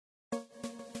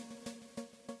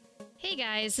Hey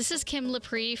guys, this is Kim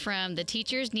Lepre from the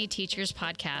Teachers Need Teachers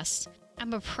podcast.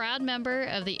 I'm a proud member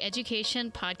of the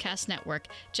Education Podcast Network,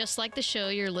 just like the show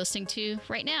you're listening to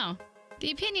right now.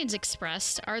 The opinions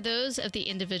expressed are those of the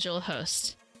individual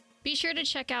host. Be sure to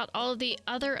check out all of the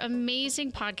other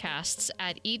amazing podcasts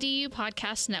at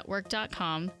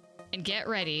edupodcastnetwork.com and get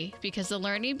ready because the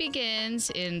learning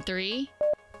begins in 3,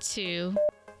 2,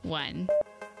 1.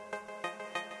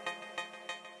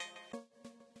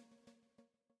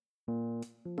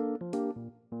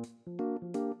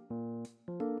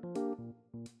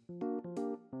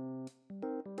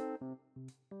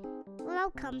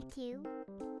 Welcome to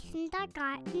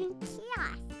Kindergarten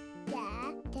Kiosk,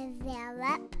 the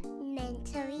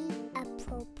developmentally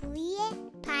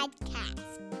appropriate podcast.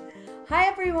 Hi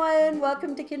everyone,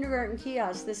 welcome to Kindergarten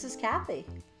Kiosk. This is Kathy.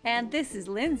 And this is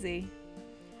Lindsay.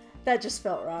 That just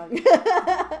felt wrong.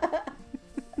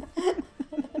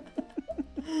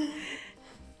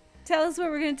 Tell us what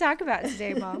we're going to talk about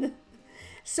today, Mom.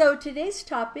 So today's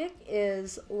topic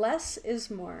is less is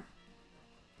more.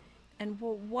 And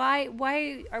why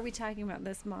are we talking about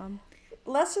this, Mom?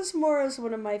 Less is more is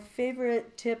one of my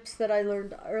favorite tips that I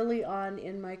learned early on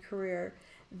in my career,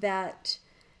 that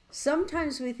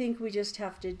sometimes we think we just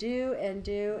have to do, and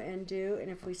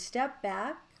if we step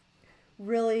back,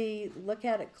 really look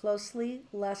at it closely,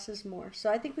 less is more.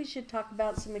 So I think we should talk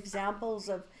about some examples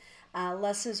of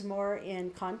less is more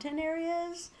in content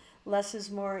areas, less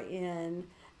is more in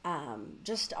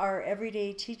just our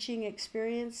everyday teaching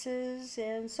experiences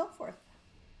and so forth.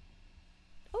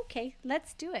 Okay,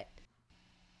 let's do it.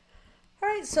 All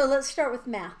right, so let's start with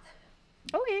math.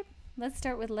 Okay, let's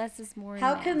start with less is more in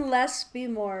How math. can less be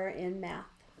more in math?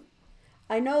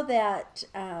 I know that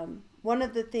one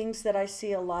of the things that I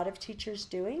see a lot of teachers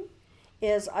doing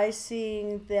is I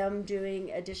see them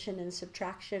doing addition and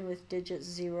subtraction with digits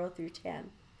 0 through 10.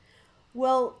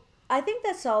 Well, I think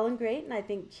that's all and great, and I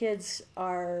think kids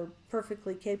are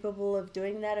perfectly capable of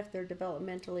doing that if they're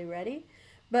developmentally ready.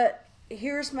 But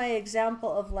here's my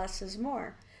example of less is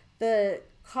more. The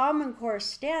Common Core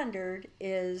standard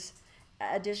is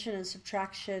addition and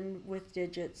subtraction with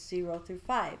digits 0 through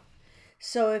 5.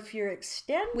 So if you're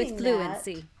extending with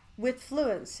fluency. With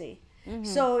fluency. Mm-hmm.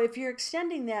 So if you're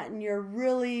extending that and you're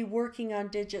really working on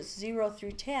digits 0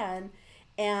 through 10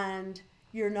 and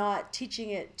you're not teaching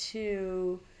it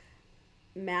to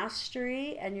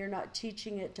mastery and you're not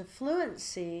teaching it to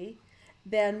fluency,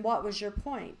 then what was your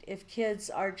point? If kids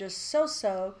are just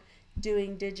so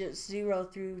doing digits 0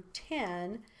 through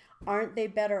 10, aren't they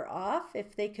better off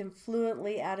if they can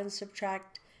fluently add and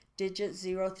subtract digits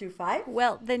 0 through 5?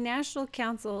 Well, the National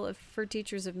Council for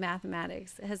Teachers of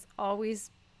Mathematics has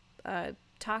always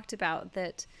talked about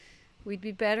that we'd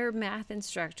be better math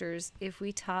instructors if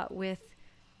we taught with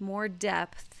more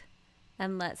depth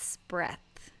and less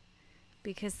breadth,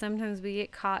 because sometimes we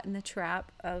get caught in the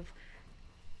trap of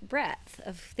breadth,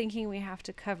 of thinking we have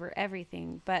to cover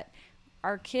everything. But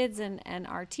our kids and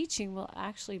our teaching will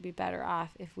actually be better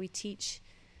off if we teach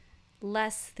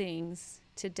less things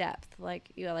to depth.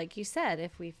 Like you said,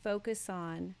 if we focus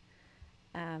on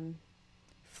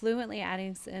fluently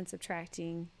adding and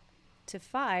subtracting to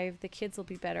 5, the kids will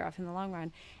be better off in the long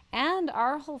run. And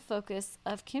our whole focus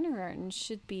of kindergarten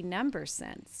should be number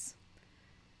sense.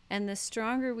 And the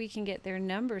stronger we can get their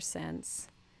number sense,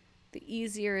 the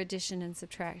easier addition and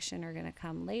subtraction are going to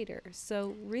come later.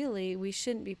 So really, we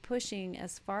shouldn't be pushing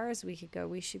as far as we could go.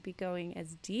 We should be going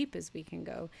as deep as we can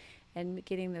go and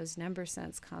getting those number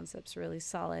sense concepts really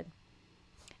solid.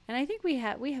 And I think we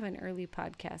have an early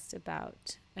podcast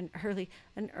about an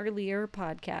earlier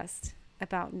podcast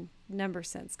about number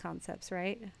sense concepts,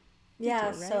 right?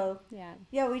 Yeah, do, right? so yeah,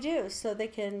 we do. So they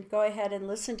can go ahead and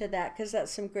listen to that because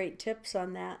that's some great tips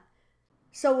on that.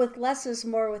 So with less is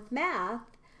more with math,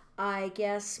 I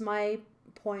guess my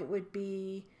point would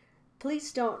be,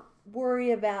 please don't worry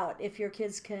about if your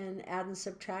kids can add and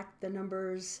subtract the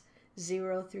numbers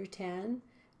 0 through 10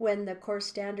 when the core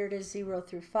standard is 0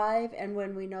 through 5 and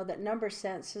when we know that number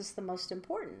sense is the most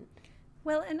important.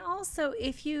 Well, and also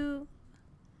if you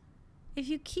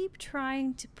keep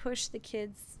trying to push the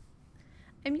kids,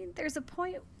 I mean, there's a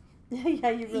point.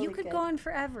 Yeah, you could go on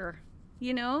forever,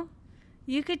 you know?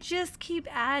 You could just keep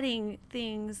adding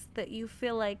things that you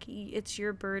feel like it's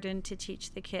your burden to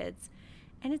teach the kids.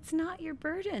 And it's not your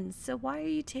burden. So why are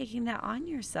you taking that on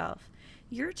yourself?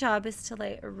 Your job is to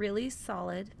lay a really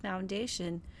solid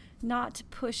foundation, not to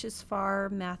push as far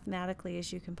mathematically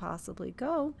as you can possibly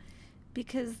go,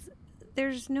 because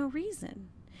there's no reason.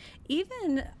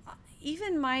 Even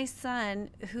my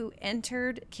son, who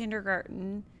entered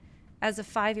kindergarten as a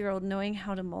 5-year-old knowing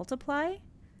how to multiply,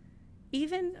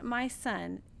 even my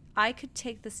son, I could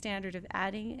take the standard of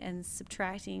adding and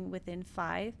subtracting within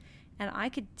 5, and I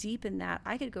could deepen that.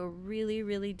 I could go really,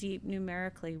 really deep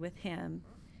numerically with him.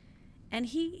 And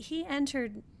he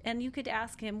entered, and you could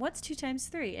ask him, what's 2 times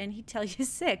 3? And he'd tell you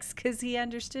 6, because he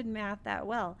understood math that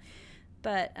well.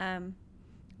 But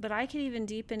I could even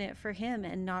deepen it for him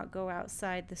and not go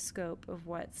outside the scope of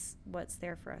what's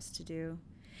there for us to do.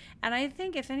 And I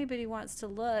think if anybody wants to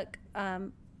look,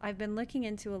 I've been looking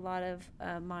into a lot of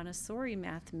Montessori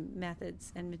math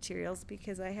methods and materials,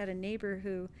 because I had a neighbor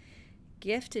who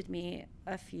gifted me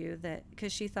a few, that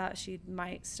because she thought she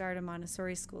might start a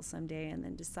Montessori school someday, and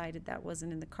then decided that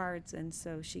wasn't in the cards, and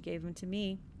so she gave them to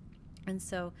me. And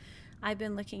so I've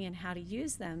been looking at how to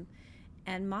use them,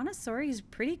 and Montessori is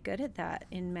pretty good at that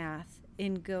in math,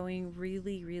 in going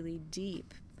really, really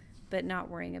deep, but not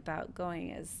worrying about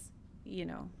going as,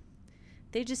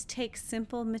 they just take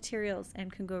simple materials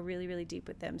and can go really, really deep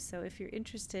with them. So if you're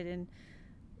interested in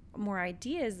more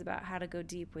ideas about how to go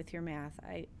deep with your math,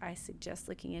 I suggest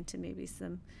looking into maybe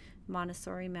some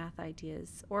Montessori math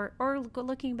ideas, or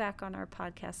looking back on our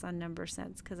podcast on number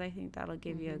sense, because I think that'll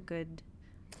give you a good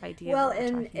idea. Well,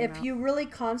 and if you really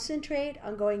concentrate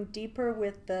on going deeper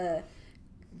with the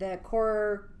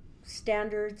core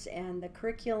standards and the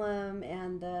curriculum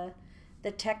and the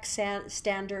tech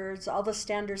standards, all the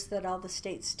standards that all the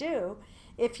states do,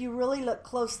 if you really look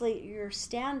closely at your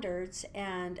standards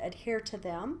and adhere to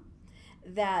them,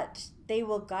 that they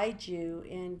will guide you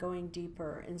in going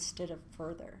deeper instead of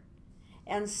further.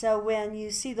 And so when you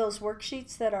see those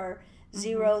worksheets that are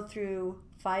 0 through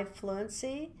 5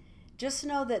 fluency, just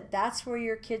know that that's where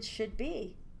your kids should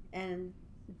be, and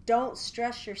don't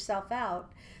stress yourself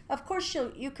out. Of course,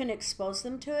 you can expose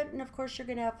them to it, and of course you're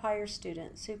going to have higher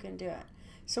students who can do it.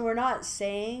 So we're not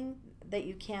saying that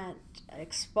you can't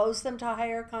expose them to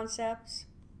higher concepts.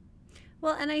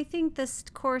 Well, and I think the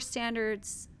core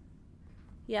standards,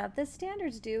 the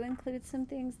standards do include some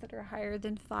things that are higher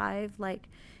than 5, like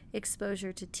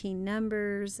exposure to teen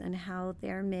numbers and how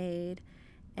they're made.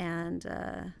 And,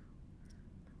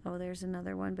 there's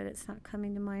another one, but it's not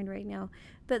coming to mind right now.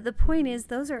 But the point is,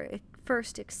 those are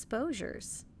first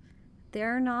exposures.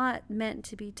 They're not meant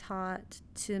to be taught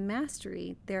to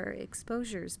mastery. They're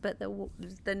exposures. But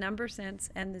the number sense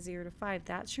and the 0 to 5,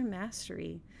 that's your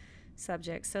mastery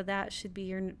subject. So that should be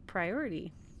your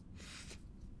priority.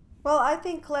 Well, I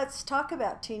think let's talk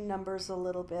about teen numbers a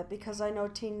little bit, because I know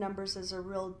teen numbers is a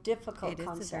real difficult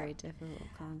concept. It is a very difficult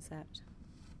concept.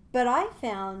 But I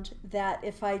found that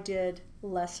if I did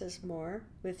less is more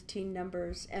with teen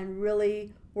numbers and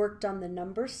really worked on the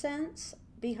number sense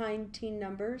behind teen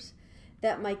numbers,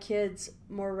 that my kids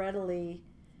more readily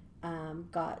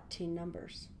got teen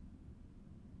numbers.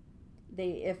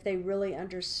 If they really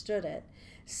understood it.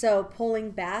 So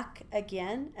pulling back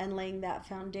again and laying that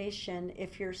foundation,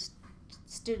 if your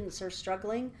students are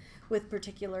struggling with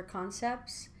particular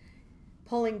concepts,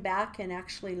 pulling back and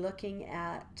actually looking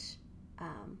at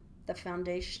the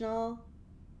foundational,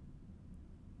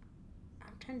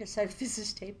 I'm trying to decide if this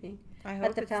is taping, I hope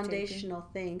at the it's foundational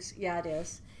things. Yeah, it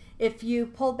is. If you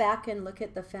pull back and look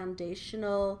at the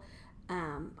foundational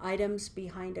items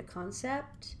behind a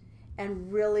concept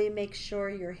and really make sure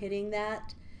you're hitting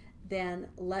that, then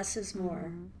less is more.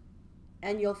 Mm-hmm.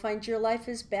 And you'll find your life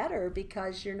is better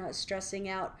because you're not stressing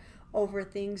out over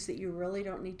things that you really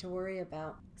don't need to worry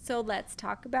about. So let's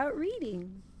talk about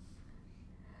reading.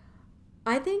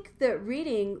 I think that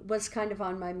reading was kind of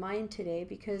on my mind today,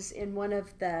 because in one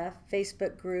of the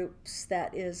Facebook groups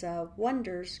that is a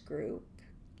Wonders group.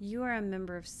 You are a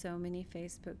member of so many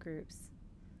Facebook groups.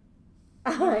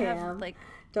 I am.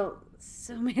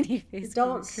 So many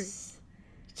Facebook groups.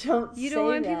 You don't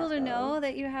want people to know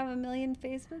that you have a million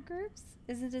Facebook groups?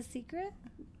 Is it a secret?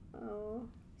 Oh,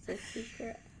 it's a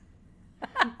secret.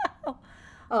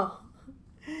 Oh.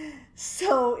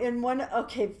 So in one,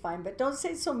 okay, fine, but don't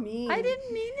say so mean. I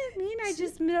didn't mean it mean. I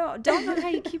just don't know how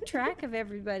you keep track of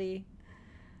everybody.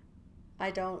 I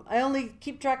don't. I only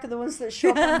keep track of the ones that show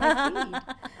up on my feed.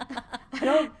 I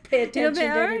don't pay attention to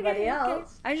anybody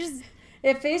else. Okay.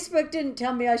 If Facebook didn't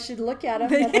tell me I should look at them,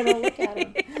 then I don't look at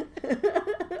them.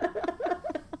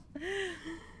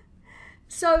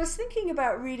 So I was thinking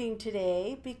about reading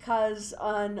today, because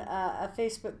on a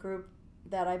Facebook group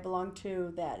that I belong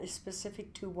to that is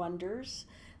specific to Wonders,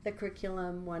 the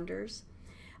curriculum Wonders,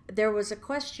 there was a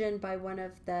question by one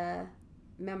of the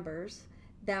members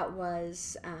that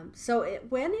was,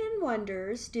 when in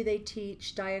Wonders do they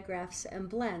teach digraphs and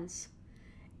blends?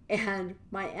 And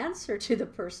my answer to the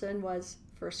person was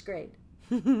first grade.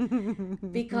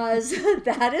 Because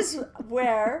that is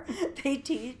where they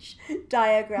teach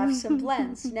digraphs and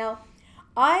blends. Now,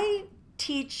 I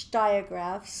teach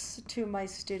diagraphs to my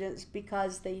students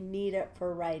because they need it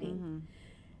for writing.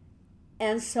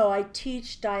 And so I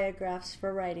teach diagraphs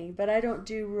for writing, but I don't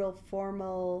do real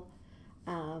formal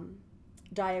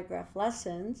diagraph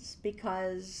lessons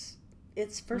because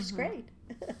it's first grade.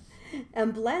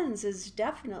 And blends is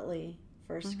definitely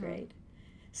first grade.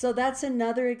 So that's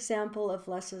another example of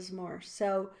less is more.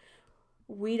 So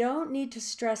we don't need to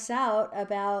stress out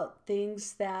about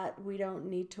things that we don't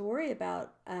need to worry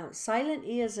about. Silent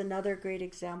E is another great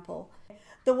example.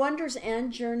 The Wonders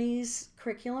and Journeys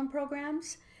curriculum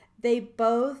programs, they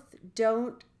both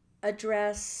don't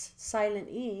address Silent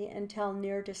E until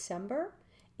near December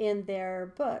in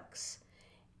their books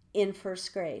in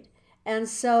first grade. And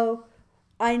so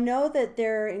I know that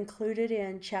they're included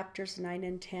in chapters 9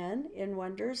 and 10 in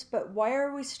Wonders, but why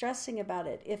are we stressing about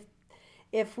it?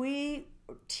 If we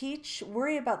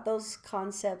worry about those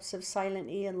concepts of silent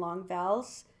E and long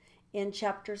vowels in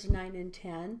chapters 9 and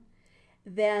 10,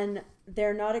 then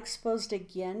they're not exposed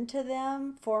again to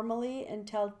them formally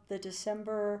until the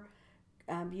December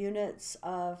units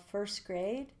of first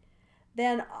grade.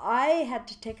 Then I had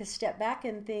to take a step back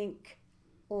and think,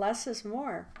 less is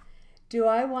more. Do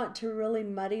I want to really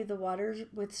muddy the waters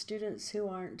with students who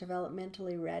aren't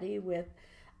developmentally ready with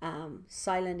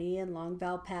silent E and long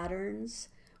vowel patterns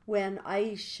when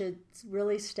I should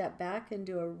really step back and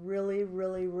do a really,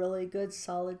 really, really good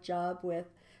solid job with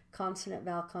consonant,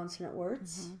 vowel, consonant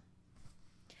words?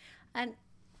 And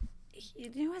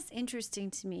you know what's interesting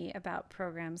to me about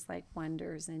programs like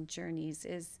Wonders and Journeys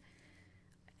is,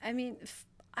 I mean,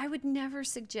 I would never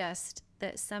suggest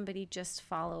that somebody just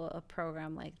follow a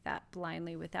program like that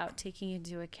blindly without taking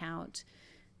into account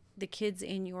the kids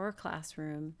in your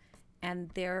classroom and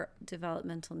their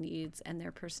developmental needs and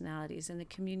their personalities and the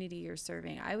community you're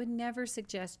serving. I would never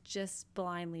suggest just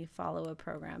blindly follow a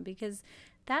program because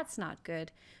that's not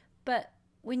good. But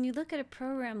when you look at a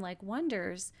program like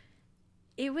Wonders,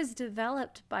 it was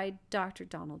developed by Dr.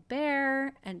 Donald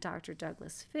Baer and Dr.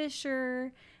 Douglas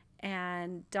Fisher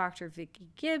and Dr. Vicki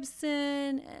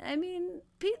Gibson. I mean,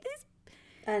 these...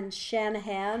 And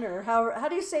Shanahan, or how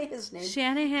do you say his name?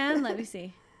 Shanahan, let me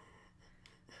see.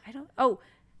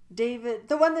 David,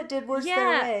 the one that did Words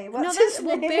Their Way. What's his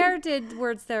name? Baer did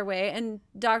Words Their Way, and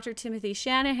Dr. Timothy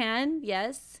Shanahan,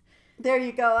 yes. There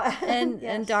you go. And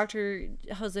yes. and Dr.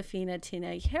 Josefina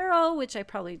Tinajero, which I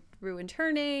probably ruined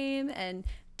her name, and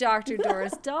Dr.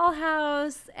 Doris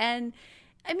Dahlhaus, and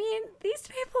I mean, these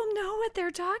people know what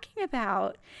they're talking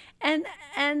about. And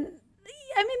I mean,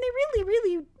 they really,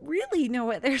 really, really know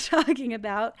what they're talking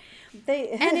about.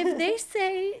 And if they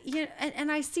say, you know,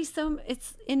 and I see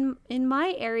it's in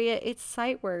my area, it's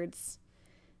sight words.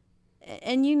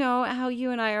 And you know how you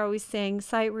and I are always saying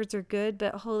sight words are good,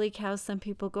 but holy cow, some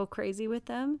people go crazy with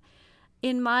them.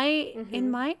 In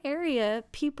my area,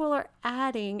 people are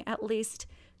adding at least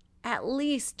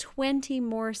 20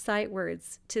 more sight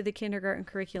words to the kindergarten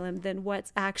curriculum than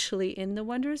what's actually in the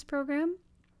Wonders program.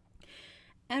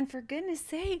 And for goodness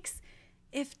sakes,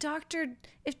 if Dr.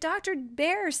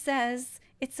 Baer says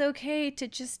it's okay to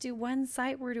just do one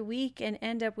sight word a week and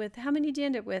end up with, how many do you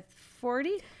end up with?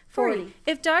 40? 40.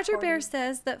 If Dr. Baer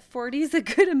says that 40 is a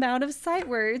good amount of sight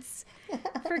words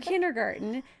for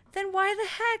kindergarten, then why the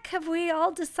heck have we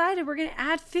all decided we're going to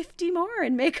add 50 more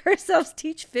and make ourselves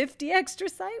teach 50 extra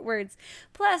sight words?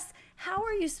 Plus, how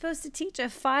are you supposed to teach a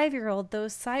 5-year-old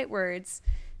those sight words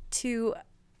to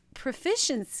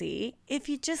proficiency if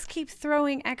you just keep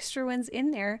throwing extra ones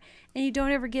in there and you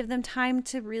don't ever give them time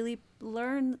to really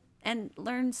learn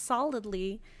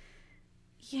solidly,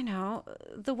 you know,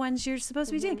 the ones you're supposed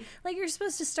to be doing? Like, you're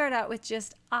supposed to start out with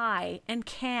just I and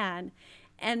can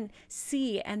and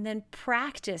see, and then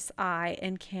practice I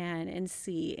and can and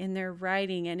see in their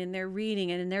writing and in their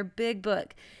reading and in their big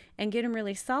book and get them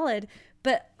really solid.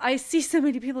 But I see so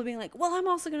many people being like, well, I'm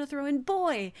also going to throw in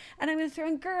boy, and I'm going to throw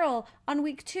in girl on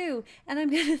week 2, and I'm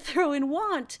going to throw in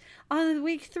want on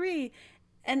week 3.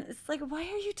 And it's like, why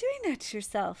are you doing that to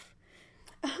yourself?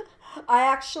 I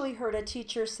actually heard a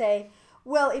teacher say,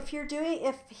 well, if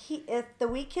the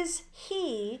week is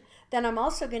he, then I'm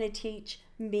also going to teach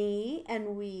me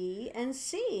and we and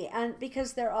see, and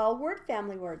because they're all word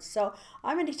family words. So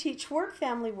I'm going to teach word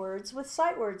family words with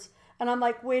sight words. And I'm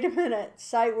like, wait a minute,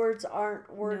 sight words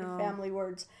aren't word family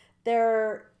words.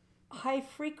 They're high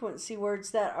frequency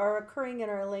words that are occurring in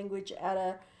our language at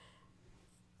a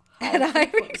high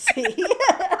frequency.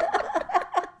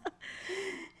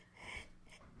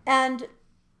 And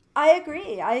I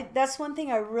agree. That's one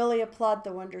thing I really applaud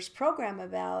the Wonders program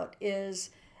about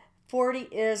is 40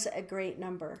 is a great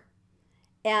number.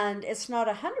 And it's not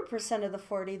 100% of the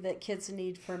 40 that kids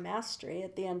need for mastery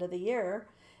at the end of the year.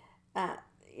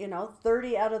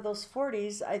 30 out of those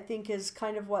 40s, I think, is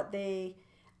kind of what they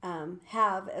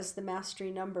have as the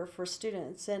mastery number for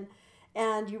students.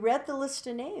 And you read the list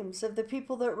of names of the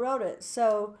people that wrote it.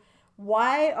 So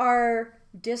why are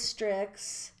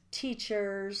districts,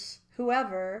 teachers,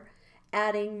 whoever,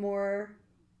 adding more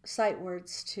sight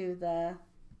words to their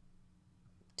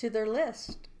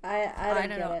list? I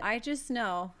don't know. I just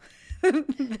know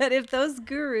that if those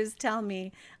gurus tell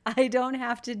me I don't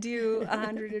have to do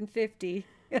 150,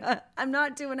 I'm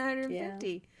not doing 150.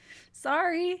 Yeah.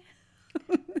 Sorry.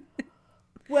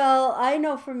 Well, I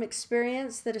know from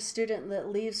experience that a student that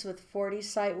leaves with 40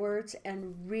 sight words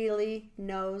and really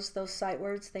knows those sight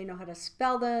words, they know how to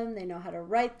spell them, they know how to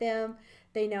write them,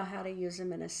 they know how to use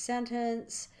them in a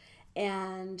sentence,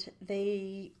 and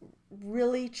they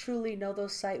really truly know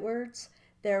those sight words,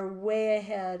 they're way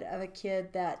ahead of a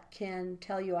kid that can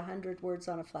tell you 100 words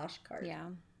on a flashcard. Yeah.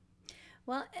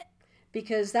 Well,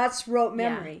 because that's rote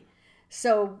memory. Yeah.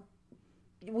 So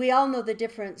we all know the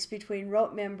difference between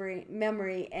rote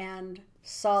memory and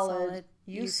solid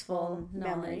useful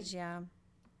knowledge. Memory. Yeah.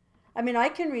 I mean, I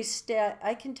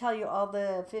can tell you all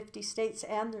the 50 states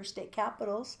and their state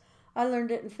capitals. I learned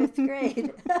it in 5th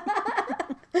grade.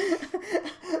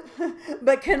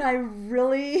 But can I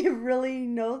really, really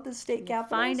know the state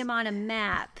capitals? Find them on a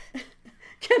map.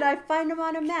 Can I find them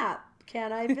on a map?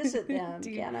 Can I visit them?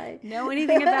 Can I know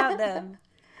anything about them?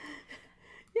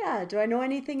 Yeah, do I know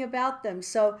anything about them?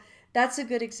 So that's a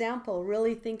good example.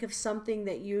 Really think of something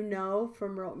that you know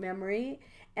from rote memory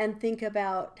and think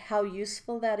about how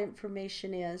useful that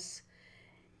information is.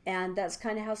 And that's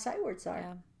kind of how sight words are.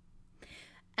 Yeah.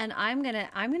 And I'm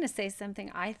gonna say something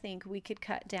I think we could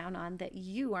cut down on that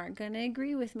you aren't gonna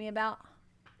agree with me about.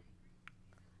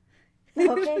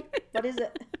 Okay, what is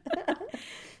it?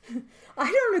 I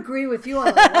don't agree with you on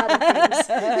a lot of things.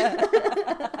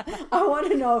 I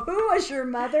want to know, who was your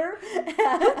mother?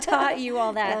 Who taught you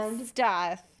all that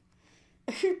stuff?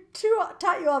 Who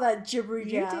taught you all that gibbery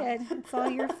jab? You did. It's all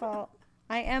your fault.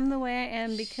 I am the way I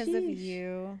am because of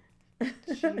you.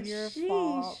 It's your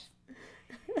fault.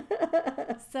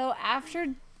 So after...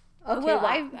 Okay, well,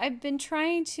 wow. I've been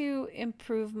trying to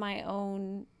improve my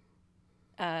own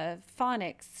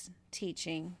phonics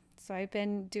teaching. So I've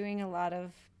been doing a lot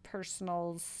of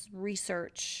personal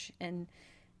research and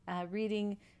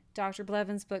reading Dr.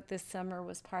 Blevins' book this summer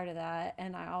was part of that.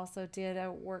 And I also did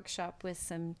a workshop with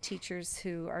some teachers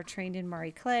who are trained in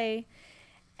Marie Clay.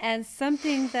 And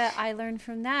something that I learned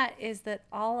from that is that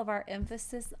all of our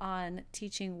emphasis on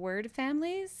teaching word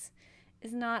families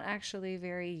is not actually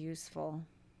very useful.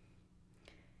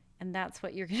 And that's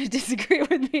what you're going to disagree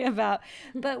with me about.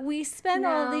 But we spend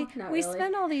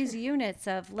spend all these units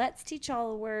of let's teach all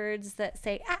the words that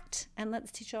say at, and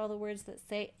let's teach all the words that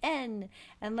say n,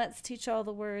 and let's teach all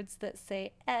the words that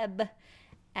say eb.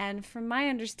 And from my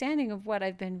understanding of what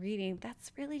I've been reading,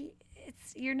 that's really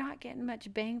you're not getting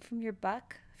much bang from your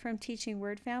buck from teaching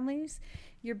word families.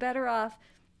 You're better off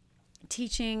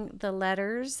teaching the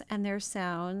letters and their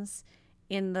sounds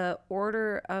in the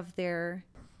order of their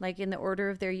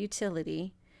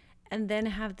utility, and then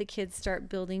have the kids start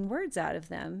building words out of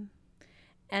them.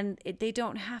 And they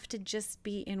don't have to just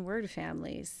be in word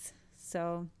families.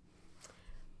 So,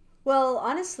 well,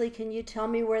 honestly, can you tell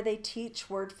me where they teach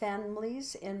word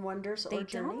families in Wonders or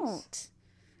Journeys?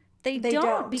 They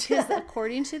don't because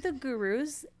according to the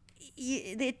gurus,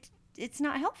 it's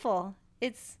not helpful.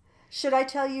 Should I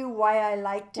tell you why I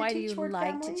like to teach word families?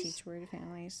 Why do you like to teach word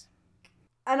families?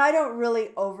 And I don't really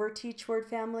over-teach word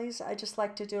families. I just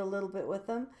like to do a little bit with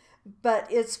them. But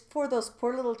it's for those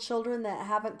poor little children that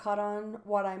haven't caught on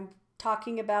what I'm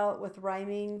talking about with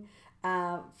rhyming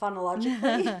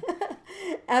phonologically.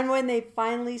 And when they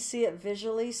finally see it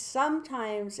visually,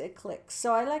 sometimes it clicks.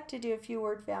 So I like to do a few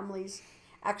word families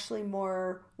actually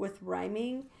more with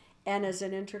rhyming and as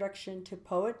an introduction to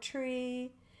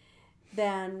poetry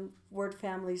than word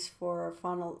families for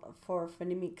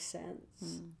phonemic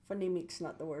sense. Phonemics,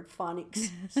 not the word,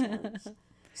 phonics sense.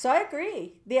 So I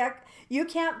agree. You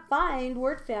can't find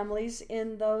word families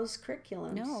in those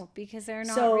curriculums. No, because they're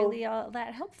not really all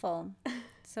that helpful.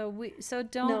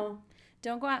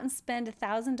 Don't go out and spend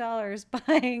 $1,000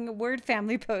 buying word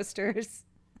family posters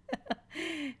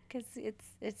because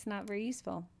it's not very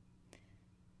useful.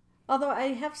 Although I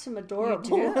have some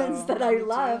adorable ones that I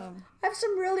love. I have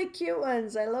some really cute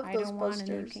ones. I love those posters. I don't want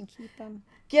them. You can keep them.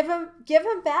 Give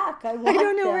them back. I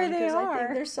don't know where they are. I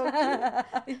think they're so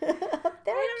cute. They're cute.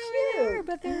 Where they are,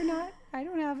 but they're not. I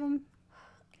don't have them.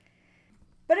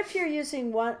 But if you're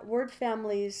using word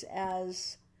families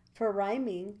for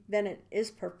rhyming, then it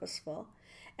is purposeful.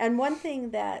 And one thing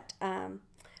that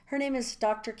Her name is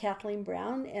Dr. Kathleen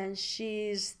Brown, and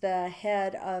she's the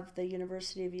head of the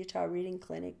University of Utah Reading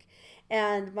Clinic.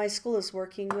 And my school is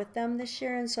working with them this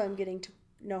year, and so I'm getting to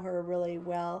know her really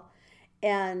well.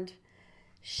 And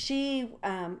she,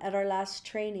 at our last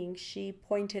training, she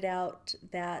pointed out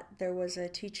that there was a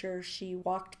teacher she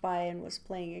walked by and was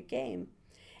playing a game.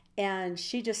 And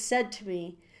she just said to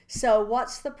me, "So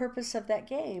what's the purpose of that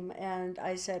game?" And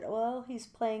I said, "Well, he's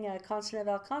playing a consonant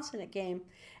vowel consonant game."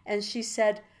 And she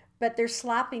said, "But they're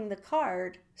slapping the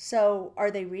card, so are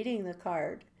they reading the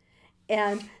card?"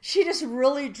 And she just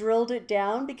really drilled it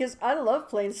down, because I love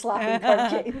playing slapping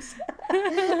card games.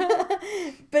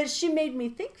 But she made me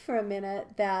think for a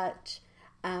minute that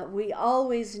we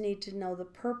always need to know the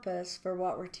purpose for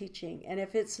what we're teaching. And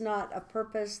if it's not a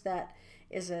purpose that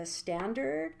is a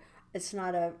standard, it's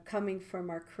not a coming from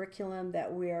our curriculum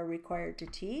that we are required to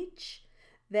teach,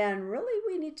 then really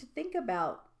we need to think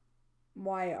about,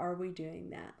 why are we doing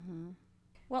that?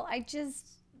 Well, I've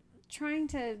just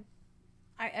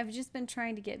been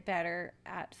trying to get better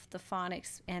at the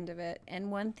phonics end of it.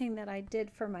 And one thing that I did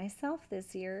for myself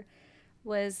this year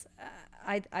was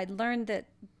I learned that,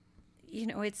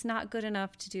 it's not good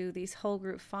enough to do these whole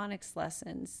group phonics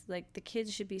lessons. Like, the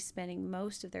kids should be spending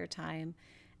most of their time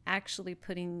actually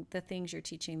putting the things you're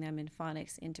teaching them in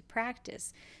phonics into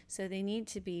practice. So they need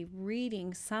to be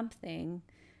reading something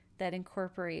that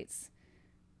incorporates,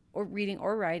 or reading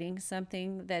or writing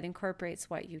something that incorporates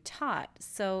what you taught.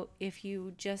 So if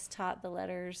you just taught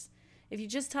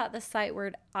the sight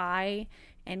word I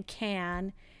and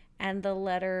can, and the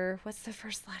letter, what's the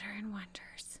first letter in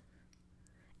Wonders?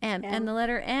 M. And the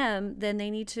letter M, then they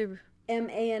need to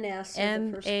M-A-N-S are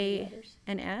the first two letters.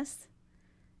 M-A-N-S?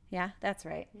 Yeah, that's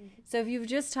right. So if you've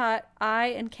just taught I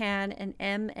and can and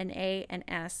M and A and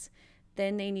S,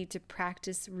 then they need to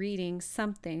practice reading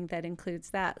something that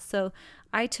includes that. So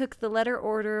I took the letter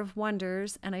order of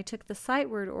Wonders, and I took the sight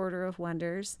word order of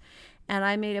Wonders, and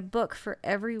I made a book for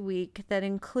every week that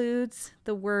includes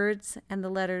the words and the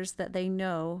letters that they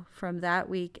know from that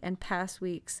week and past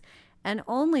weeks, and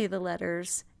only the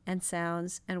letters and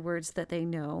sounds and words that they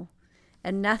know,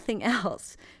 and nothing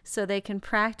else, so they can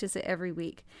practice it every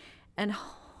week. And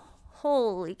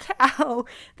holy cow,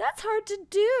 that's hard to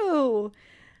do.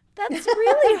 That's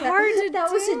really hard to do.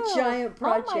 That was a giant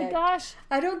project. Oh my gosh.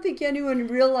 I don't think anyone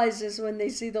realizes when they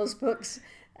see those books.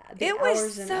 It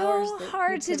was so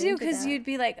hard to do, because you'd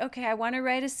be like, okay, I want to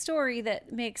write a story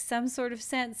that makes some sort of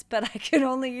sense, but I can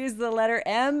only use the letter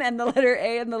M and the letter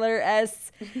A and the letter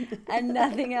S and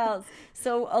nothing else.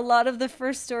 So a lot of the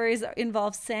first stories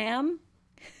involve Sam,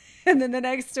 and then the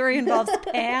next story involves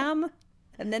Pam,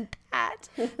 and then Pat.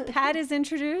 Pat is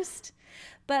introduced.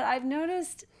 But I've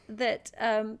noticed that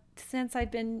since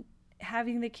I've been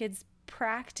having the kids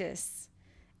practice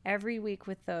every week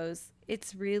with those,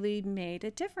 it's really made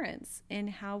a difference in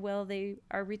how well they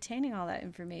are retaining all that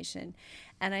information.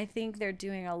 And I think they're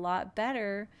doing a lot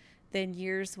better than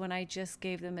years when I just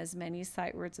gave them as many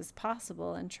sight words as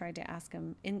possible and tried to ask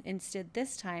them. Instead,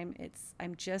 this time,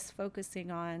 I'm just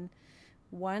focusing on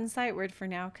one sight word for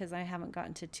now, because I haven't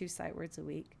gotten to 2 sight words a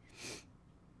week,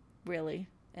 really.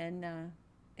 And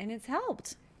it's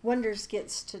helped. Wonders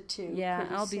gets to 2. Yeah,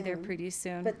 I'll be there pretty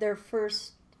soon. But their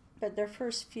first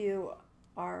few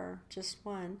are just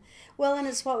 1. Well, and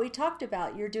it's what we talked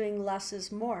about. You're doing less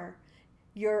is more.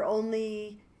 You're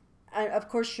only, of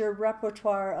course, your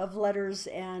repertoire of letters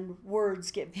and words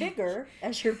get bigger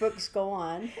as your books go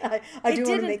on. I do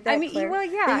want to make that clear. Well,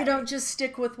 yeah. But you don't just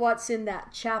stick with what's in that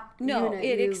chapter. No,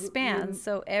 it expands.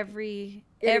 So every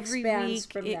week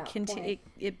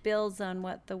it builds on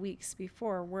what the weeks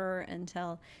before were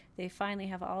until they finally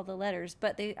have all the letters.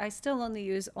 But I still only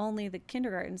use the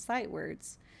kindergarten sight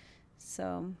words.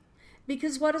 So,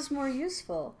 because what is more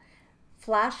useful?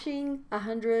 Flashing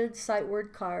 100 sight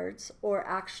word cards, or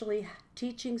actually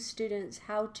teaching students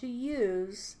how to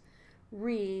use,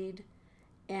 read,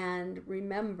 and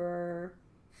remember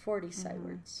 40 sight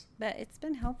words. But it's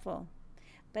been helpful.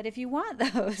 But if you want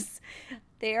those,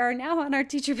 they are now on our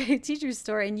Teacher Pay Teacher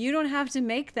store, and you don't have to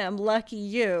make them. Lucky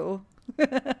you.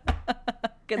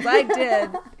 Because I did.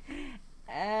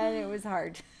 And it was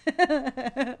hard.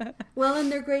 Well,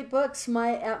 and they're great books.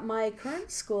 At my current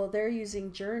school, they're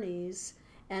using Journeys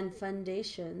and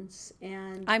Foundations,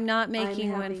 and I'm not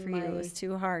making one for you. It's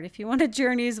too hard. If you want a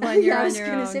Journeys one, you're on your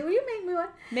own. I was going to say, will you make me one?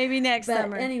 Maybe next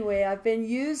summer. But anyway, I've been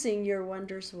using your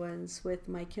Wonders ones with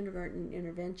my kindergarten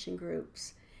intervention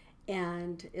groups,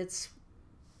 and it's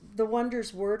the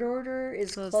Wonders word order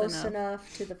is close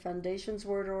enough to the Foundations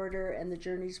word order and the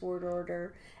Journeys word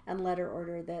order and letter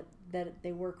order that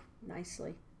they work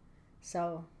nicely.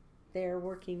 So they're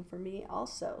working for me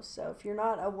also. So if you're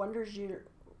not a Wonders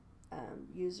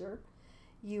user,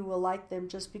 you will like them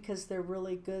just because they're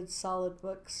really good, solid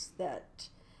books that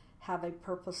have a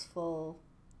purposeful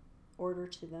order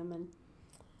to them.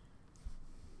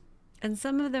 And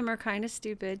some of them are kind of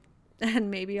stupid,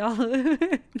 and maybe I'll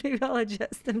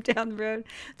adjust them down the road.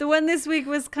 The one this week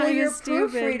was kind of stupid. Your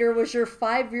proofreader was your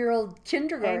 5-year-old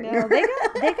kindergartner. I know.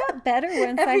 They got better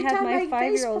once I had my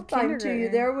 5-year-old kindergartner. To you,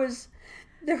 there was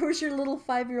your little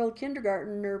 5-year-old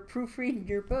kindergartner proofreading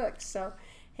your books. So,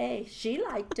 hey, she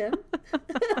liked them.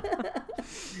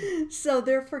 So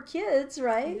they're for kids,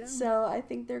 right? Yeah. So I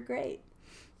think they're great.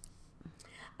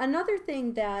 Another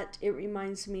thing that it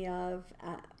reminds me of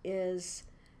is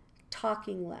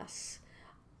talking less.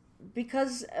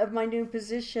 Because of my new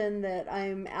position that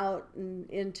I'm out and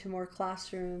into more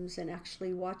classrooms and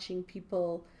actually watching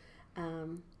people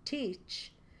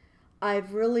teach,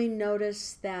 I've really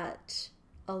noticed that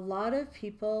a lot of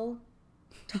people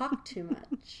talk too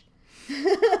much.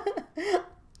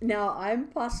 Now, I'm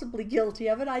possibly guilty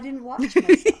of it. I didn't watch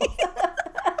myself.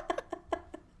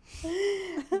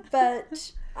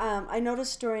 But I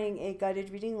noticed during a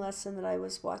guided reading lesson that I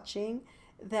was watching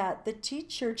that the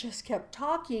teacher just kept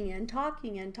talking and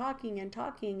talking and talking and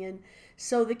talking. And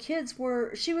so the kids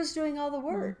she was doing all the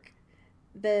work.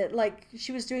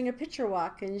 She was doing a picture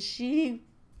walk and she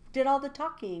did all the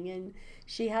talking and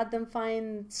she had them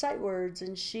find sight words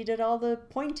and she did all the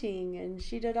pointing and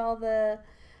she did all the,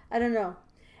 I don't know.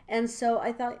 And so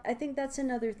I think that's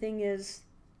another thing is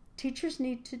teachers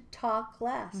need to talk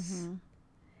less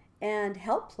and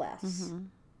help less.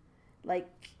 Like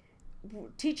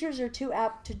teachers are too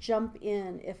apt to jump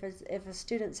in if a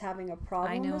student's having a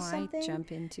problem with something. I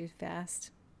jump in too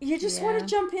fast. You just want to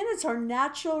jump in. It's our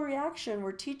natural reaction.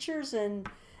 We're teachers and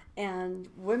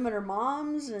women are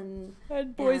moms and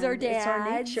boys are dads. It's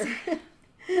our nature.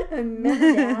 And men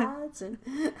are dads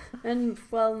and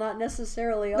well, not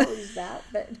necessarily always that,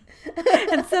 but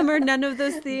and some are none of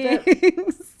those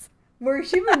things. We're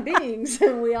human beings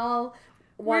and we all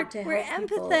want to help We're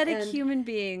people. empathetic human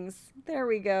beings. There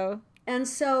we go. And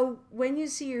so when you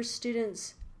see your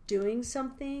students doing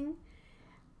something,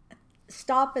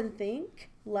 stop and think.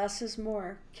 Less is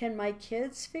more. Can my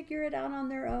kids figure it out on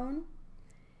their own?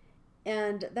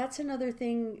 And that's another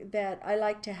thing that I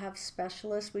like to have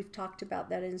specialists. We've talked about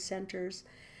that in centers.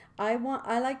 I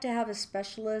like to have a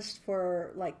specialist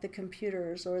for like the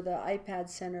computers or the iPad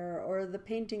center or the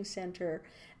painting center,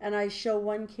 and I show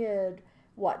one kid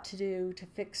what to do to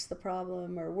fix the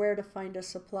problem or where to find a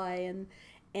supply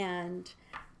and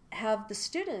have the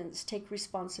students take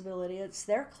responsibility. It's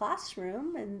their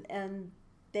classroom and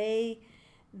they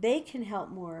can help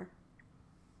more.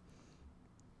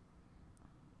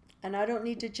 And I don't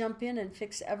need to jump in and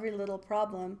fix every little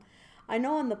problem. I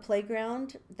know on the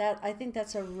playground that I think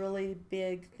that's a really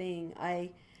big thing.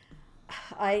 I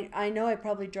know I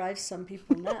probably drive some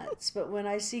people nuts, but when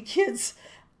I see kids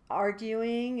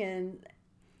arguing and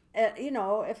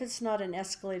if it's not an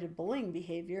escalated bullying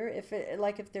behavior,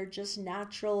 if they're just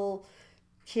natural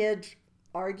kid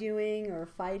arguing or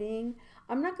fighting,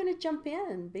 I'm not going to jump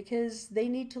in because they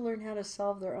need to learn how to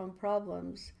solve their own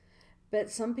problems. But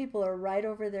some people are right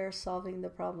over there solving the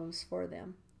problems for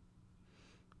them.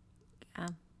 Yeah,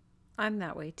 I'm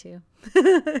that way too.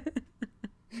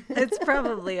 It's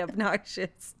probably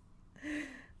obnoxious.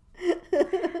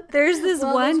 There's this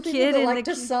one kid that like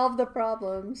to solve the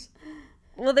problems.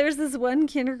 Well, there's this one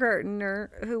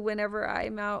kindergartner who, whenever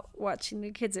I'm out watching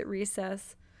the kids at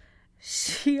recess,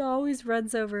 she always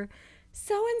runs over,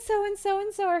 so-and-so and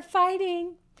so-and-so are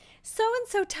fighting.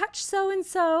 So-and-so touched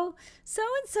so-and-so.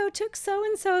 So-and-so took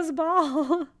so-and-so's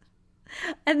ball.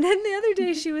 And then the other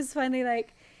day she was finally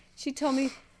she told me,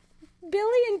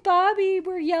 Billy and Bobby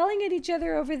were yelling at each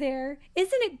other over there.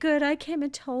 Isn't it good I came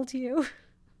and told you?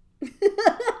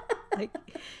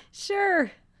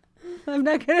 Sure. I'm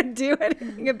not going to do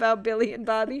anything about Billy and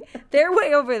Bobby. They're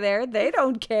way over there. They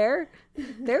don't care.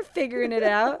 They're figuring it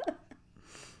out.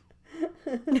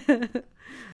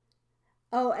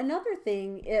 Oh, another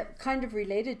thing, it kind of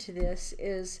related to this,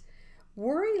 is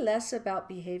worry less about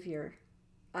behavior.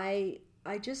 I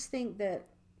just think that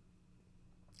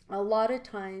a lot of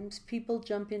times people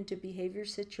jump into behavior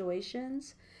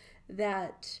situations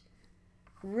that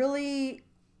really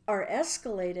are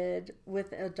escalated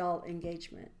with adult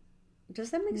engagement.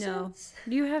 Does that make sense?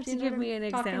 You have to give me an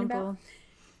example.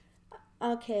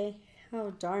 Okay.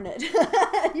 Oh, darn it.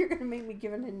 You're going to make me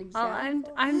give an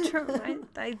example. I'm trying.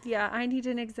 I need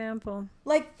an example.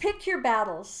 Like, pick your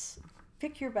battles.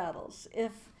 Pick your battles.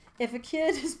 If a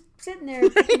kid is sitting there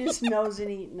picking his nose and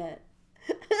eating it,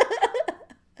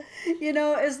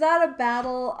 Is that a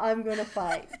battle I'm going to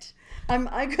fight? Am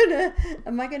I gonna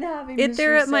have him? If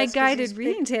they're at my guided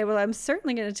reading table, I'm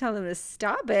certainly going to tell them to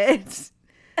stop it.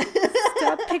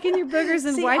 Stop picking your boogers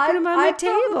and wiping them on the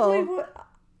table.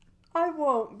 I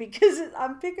won't, because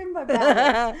I'm picking my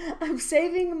battles. I'm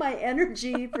saving my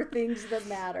energy for things that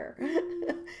matter.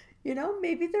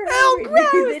 Maybe they're hungry. Gross.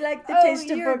 Maybe they like the taste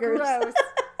of boogers. Gross.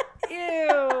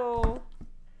 Ew.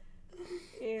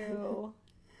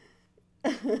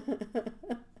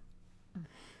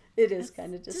 It is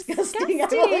kind of disgusting. I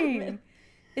will admit.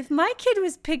 If my kid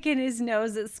was picking his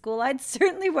nose at school, I'd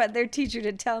certainly want their teacher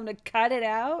to tell him to cut it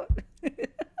out.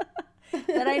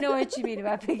 But I know what you mean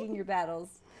about picking your battles.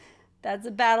 That's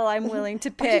a battle I'm willing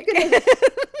to pick.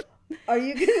 Are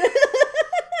you gonna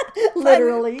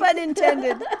literally? Pun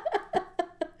intended.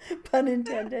 Pun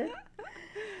intended.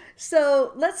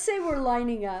 So let's say we're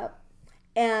lining up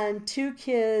and two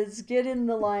kids get in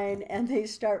the line and they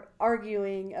start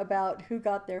arguing about who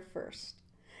got there first.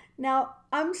 Now,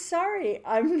 I'm sorry,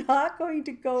 I'm not going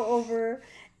to go over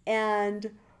and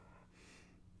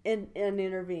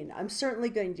intervene. I'm certainly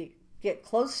going to get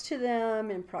close to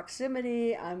them in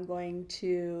proximity. I'm going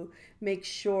to make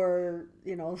sure,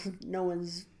 no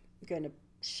one's going to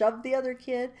shove the other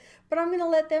kid, but I'm going to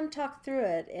let them talk through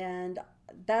it. And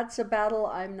that's a battle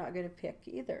I'm not going to pick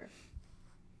either.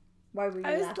 Why were you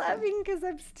laughing? I was laughing because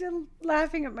I'm still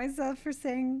laughing at myself for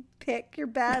saying pick your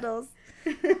battles.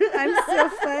 I'm so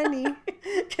funny.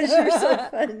 Because you're so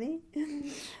funny.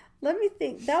 Let me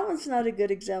think. That one's not a good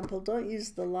example. Don't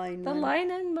use the line The one.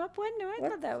 line and up one? No, I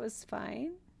thought that was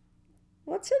fine.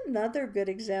 What's another good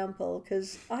example?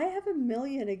 Because I have a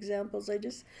million examples.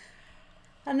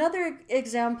 Another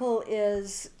example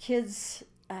is kids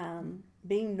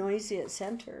being noisy at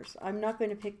centers. I'm not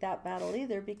going to pick that battle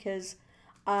either, because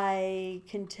I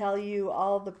can tell you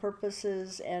all the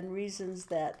purposes and reasons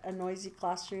that a noisy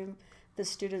classroom, the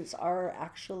students are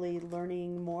actually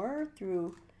learning more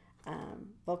through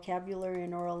vocabulary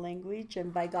and oral language,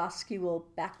 and Vygotsky will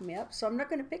back me up, so I'm not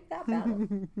going to pick that battle.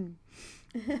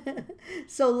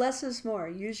 So less is more.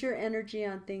 Use your energy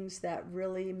on things that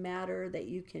really matter, that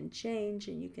you can change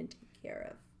and you can take care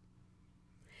of.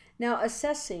 Now,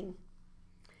 assessing.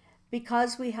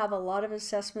 Because we have a lot of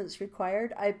assessments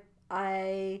required,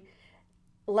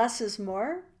 less is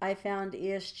more. I found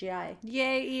ESGI.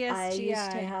 Yay, ESGI. I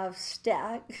used to have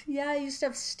stacks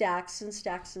and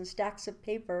stacks and stacks of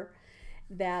paper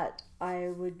that I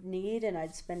would need, and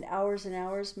I'd spend hours and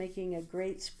hours making a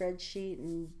great spreadsheet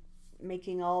and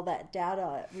making all that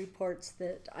data reports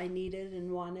that I needed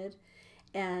and wanted.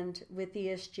 And with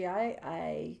ESGI,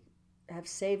 I have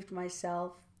saved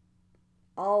myself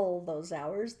all those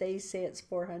hours. They say it's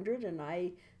 400, and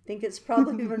I think it's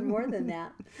probably even more than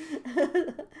that.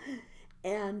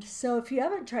 And so if you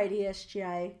haven't tried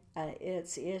ESGI,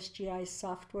 it's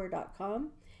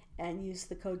esgisoftware.com, and use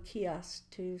the code KIOSK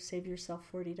to save yourself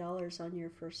 $40 on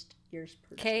your first year's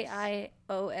purchase.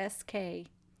 KIOSK.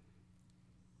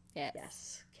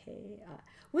 Yes.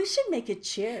 We should make a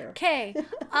cheer. KIOSK.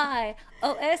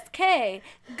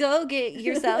 Go get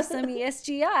yourself some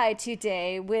ESGI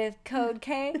today with code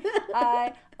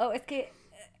KIOSK.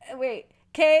 Wait.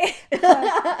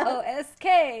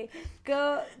 KIOSK.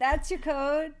 Go. That's your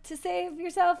code to save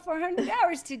yourself 400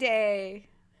 hours today.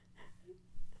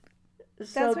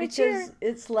 So because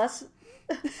it's less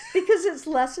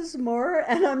is more,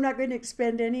 and I'm not going to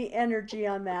expend any energy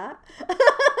on that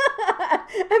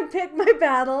and pick my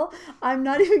battle, I'm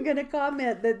not even going to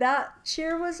comment that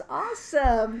cheer was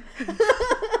awesome.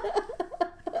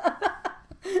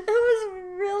 It was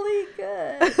really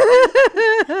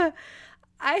good.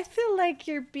 I feel like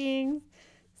you're being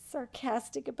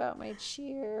sarcastic about my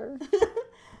cheer.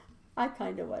 I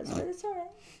kind of was, but it's all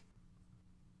right.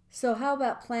 So how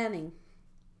about planning?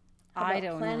 I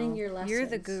don't know. Your lessons? You're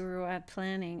the guru at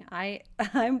planning.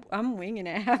 I'm winging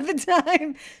it half the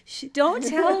time. Don't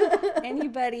tell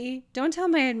anybody. Don't tell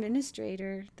my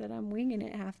administrator that I'm winging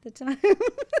it half the time.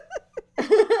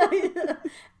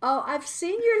 Oh, I've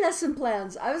seen your lesson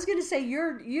plans. I was going to say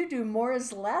you do more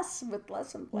is less with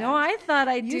lesson plans. No, I thought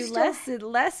I'd do less.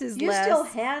 Less is less. You still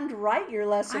hand write your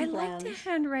lesson plans. I like to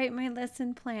hand write my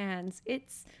lesson plans.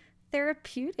 It's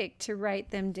therapeutic to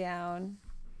write them down.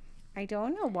 I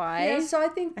don't know why. Yeah, so I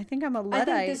think I'm a Luddite.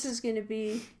 I think this is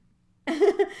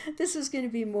going to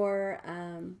be more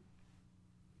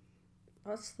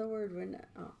what's the word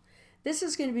this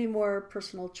is going to be more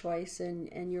personal choice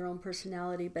and your own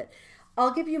personality, but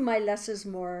I'll give you my less is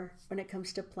more when it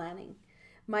comes to planning.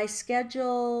 My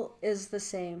schedule is the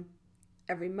same.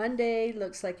 Every Monday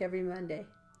looks like every Monday.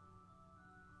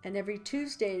 And every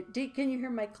Tuesday, can you hear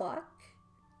my clock?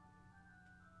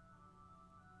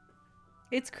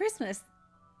 It's Christmas.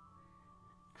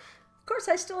 Of course,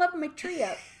 I still have my tree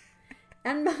up.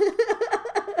 And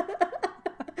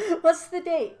what's the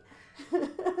date?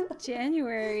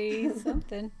 January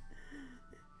something.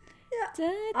 Yeah.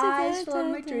 I still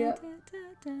have my tree up.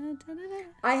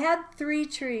 I had 3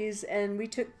 trees and we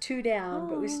took 2 down,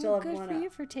 but we still have 1 up. Good for you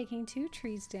for taking 2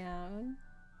 trees down.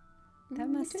 That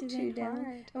must have been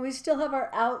hard. And we still have our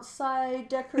outside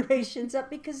decorations up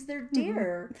because they're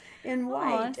deer in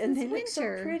white and they look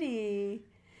so pretty.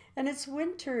 And it's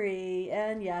wintry.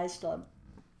 And yeah, I still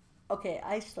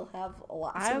have a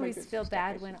lot. I always feel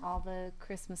bad when all the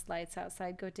Christmas lights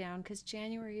outside go down because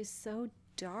January is so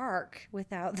dark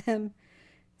without them.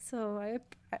 So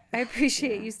I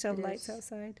appreciate you still have lights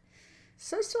outside.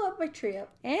 So I still have my tree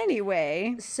up.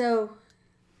 Anyway. So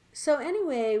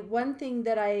anyway, one thing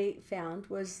that I found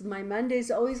was my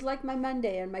Monday's always like my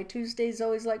Monday and my Tuesday's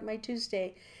always like my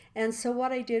Tuesday. And so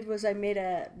what I did was I made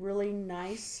a really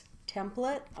nice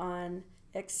template on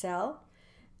Excel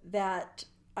that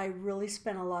I really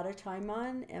spent a lot of time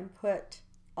on and put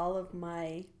all of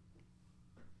my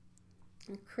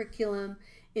curriculum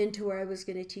into where I was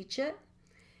going to teach it.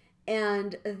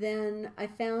 And then I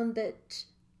found that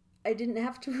I didn't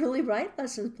have to really write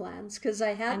lesson plans because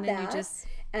I had that.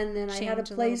 And then I had a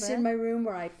place in my room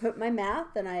where I put my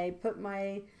math and I put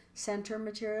my center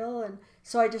material. And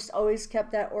so I just always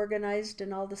kept that organized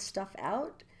and all the stuff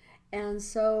out. And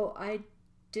so I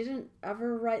didn't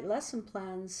ever write lesson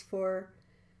plans for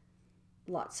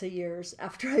lots of years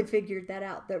after I figured that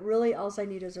out. That really all I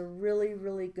need is a really,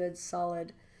 really good,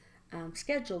 solid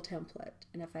schedule template.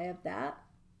 And if I have that,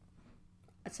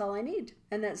 that's all I need.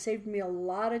 And that saved me a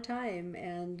lot of time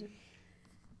and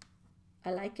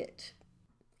I like it.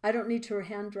 I don't need to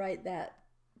handwrite that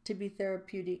to be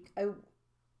therapeutic.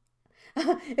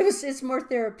 It's more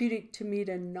therapeutic to me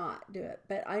to not do it.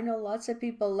 But I know lots of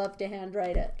people love to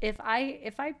handwrite it. If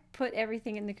I put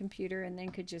everything in the computer and then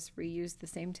could just reuse the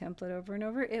same template over and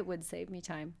over, it would save me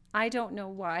time. I don't know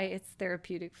why it's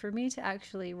therapeutic for me to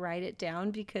actually write it down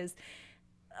because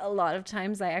a lot of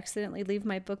times I accidentally leave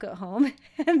my book at home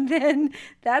and then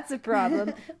that's a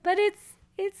problem. But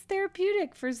it's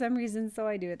therapeutic for some reason, so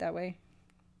I do it that way.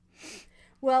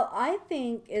 Well, I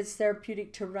think it's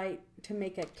therapeutic to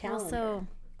make a calendar. Also,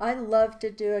 I love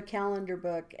to do a calendar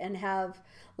book and have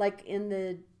I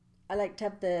like to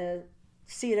have the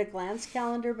see at a glance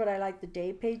calendar, but I like the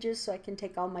day pages so I can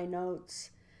take all my notes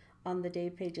on the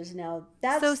day pages. Now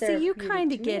that's so see, you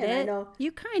kind of get it.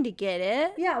 You kind of get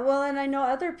it. Yeah, well, and I know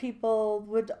other people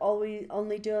would always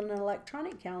only do an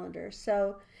electronic calendar.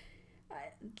 So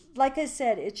like I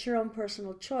said, it's your own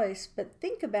personal choice, but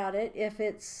think about it. If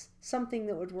it's something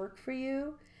that would work for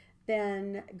you,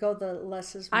 then go the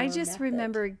less is more I just method.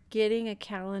 remember getting a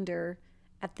calendar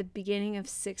at the beginning of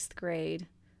 6th grade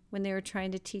when they were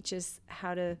trying to teach us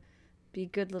how to be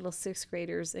good little 6th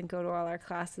graders and go to all our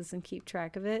classes and keep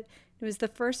track of it. It was the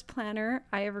first planner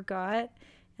I ever got,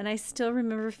 and I still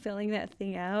remember filling that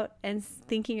thing out and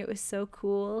thinking it was so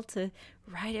cool to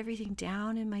write everything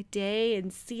down in my day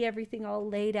and see everything all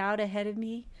laid out ahead of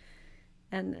me.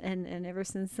 And ever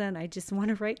since then, I just want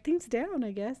to write things down,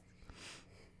 I guess.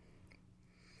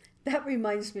 That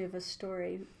reminds me of a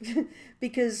story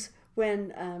because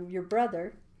when your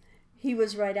brother, he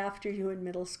was right after you in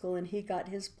middle school and he got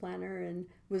his planner and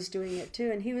was doing it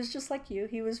too. And he was just like you.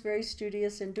 He was very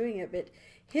studious in doing it, but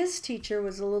his teacher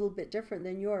was a little bit different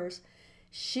than yours.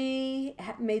 She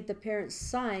made the parents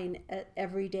sign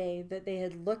every day that they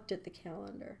had looked at the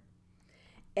calendar.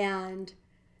 And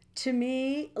to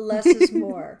me, less is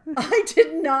more. I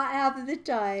did not have the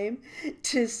time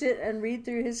to sit and read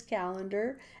through his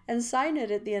calendar and sign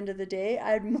it at the end of the day.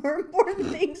 I had more important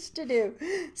things to do.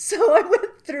 So I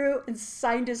went through and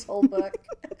signed his whole book.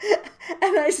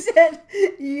 And I said,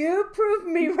 you proved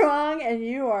me wrong and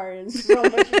you are in so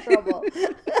much trouble.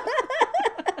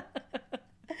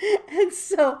 And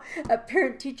so at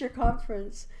parent-teacher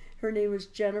conference, her name was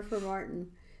Jennifer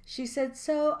Martin. She said,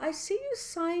 so I see you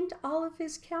signed all of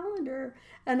his calendar.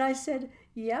 And I said,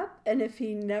 yep. And if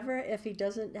he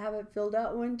doesn't have it filled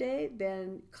out one day,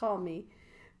 then call me.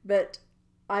 But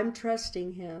I'm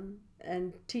trusting him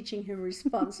and teaching him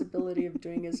responsibility of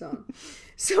doing his own.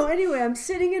 So anyway, I'm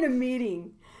sitting in a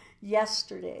meeting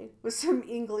yesterday with some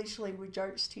English language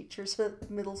arts teachers at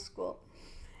middle school.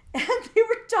 And they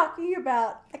were talking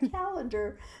about a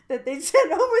calendar that they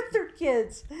sent home with their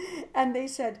kids. And they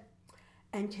said,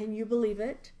 and can you believe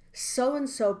it?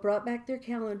 So-and-so brought back their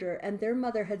calendar and their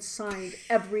mother had signed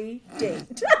every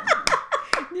date.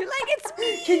 You're like, it's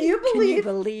me. Can you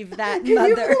believe that Can mother?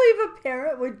 you believe a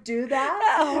parent would do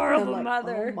that? A horrible And I'm like,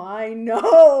 mother. Oh my,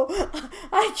 no.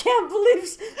 I can't believe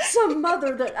some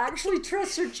mother that actually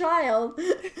trusts her child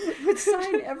would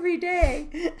sign every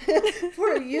day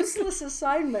for a useless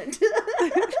assignment.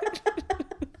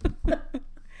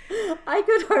 I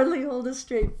could hardly hold a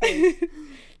straight face.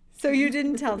 So you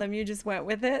didn't tell them, you just went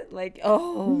with it? Like,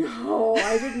 oh. No,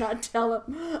 I did not tell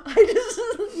them.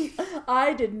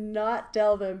 I did not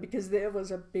tell them because it was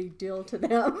a big deal to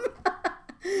them.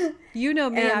 You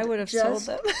know me, And I would have told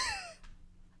them.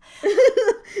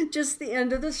 Just the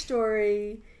end of the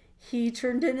story. He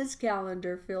turned in his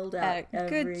calendar, filled out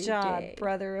every Good job, day.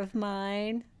 brother of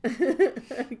mine.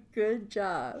 Good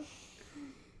job.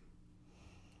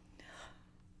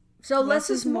 So less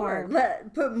is more.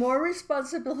 Put more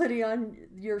responsibility on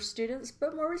your students.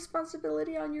 Put more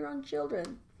responsibility on your own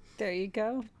children. There you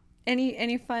go.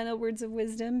 Any final words of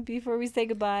wisdom before we say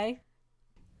goodbye?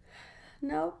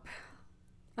 Nope.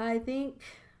 I think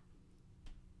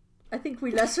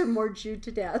we less or more Jew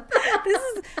to death.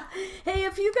 Hey,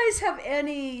 if you guys have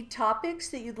any topics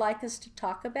that you'd like us to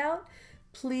talk about,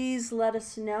 please let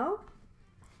us know.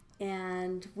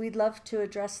 And we'd love to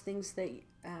address things that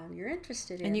you're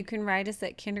interested in. And you can write us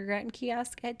at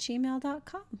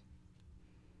kindergartenkiosk@gmail.com.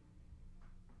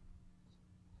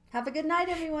 Have a good night,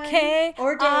 everyone. K-I-O-S-K.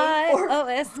 Or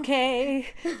day.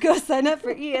 Go sign up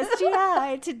for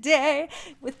ESGI today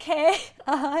with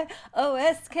K-I-O-S-K.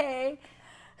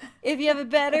 If you have a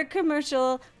better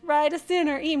commercial, write us in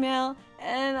or email,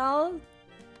 and I'll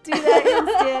do that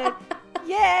instead.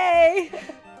 Yay!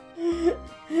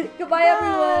 Goodbye,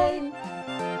 everyone.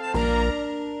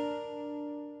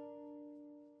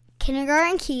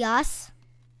 Kindergarten Kiosk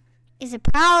is a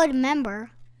proud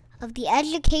member of the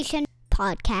Education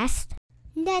Podcast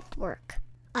Network,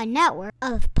 a network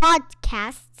of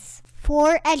podcasts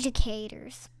for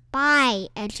educators by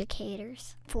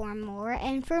educators. For more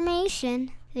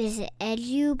information, visit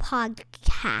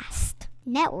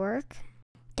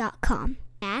edupodcastnetwork.com.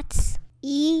 That's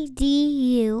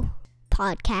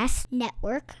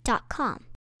edupodcastnetwork.com.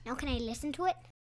 Now can I listen to it?